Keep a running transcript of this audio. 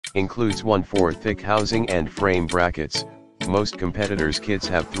Includes 1/4 thick housing and frame brackets. Most competitors' kits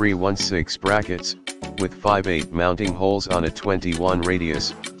have 3/1/6 brackets, with 5/8 mounting holes on a 21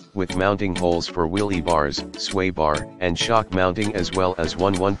 radius, with mounting holes for wheelie bars, sway bar, and shock mounting, as well as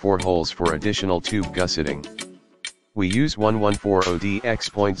 1/14 holes for additional tube gusseting. We use 1/14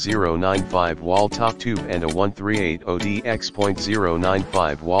 ODX.095 wall top tube and a 138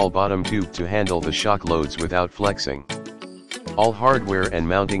 ODX.095 wall bottom tube to handle the shock loads without flexing. All hardware and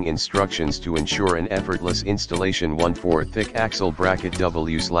mounting instructions to ensure an effortless installation. 1/4 thick axle bracket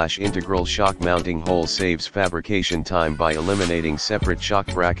W/integral shock mounting hole saves fabrication time by eliminating separate shock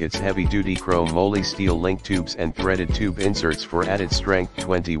brackets. Heavy duty chrome moly steel link tubes and threaded tube inserts for added strength.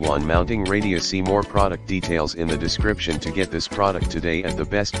 21 mounting radius. See more product details in the description to get this product today at the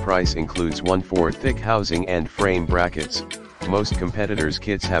best price. Includes 1/4 thick housing and frame brackets. Most competitors'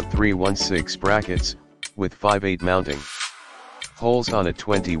 kits have 3/1/6 brackets, with 5/8 mounting holes on a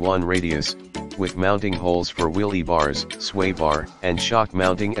 21 radius, with mounting holes for wheelie bars, sway bar, and shock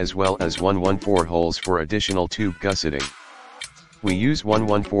mounting, as well as 1/14 holes for additional tube gusseting. We use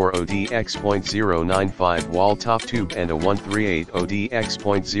 1/14 ODX.095 wall top tube and a 138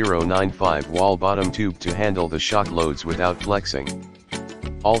 ODX.095 wall bottom tube to handle the shock loads without flexing.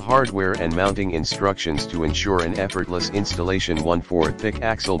 All hardware and mounting instructions to ensure an effortless installation. 1/4 thick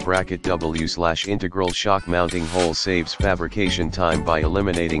axle bracket W/integral shock mounting hole saves fabrication time by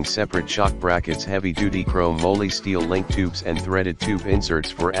eliminating separate shock brackets. Heavy duty chrome moly steel link tubes and threaded tube inserts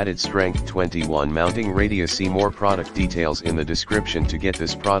for added strength. 21 mounting radius. See more product details in the description to get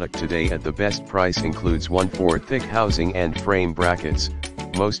this product today at the best price. Includes 1/4 thick housing and frame brackets.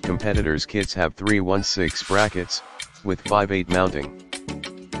 Most competitors' kits have 3/1/6 brackets, with 5/8 mounting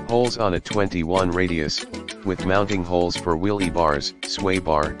holes on a 21 radius, with mounting holes for wheelie bars, sway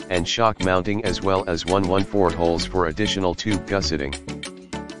bar, and shock mounting, as well as 1/14 holes for additional tube gusseting.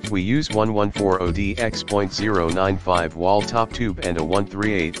 We use 1/14 ODX.095 wall top tube and a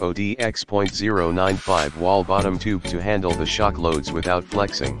 138 ODX.095 wall bottom tube to handle the shock loads without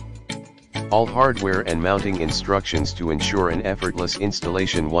flexing. All hardware and mounting instructions to ensure an effortless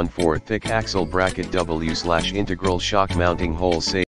installation. 1/4 thick axle bracket W/integral shock mounting hole saves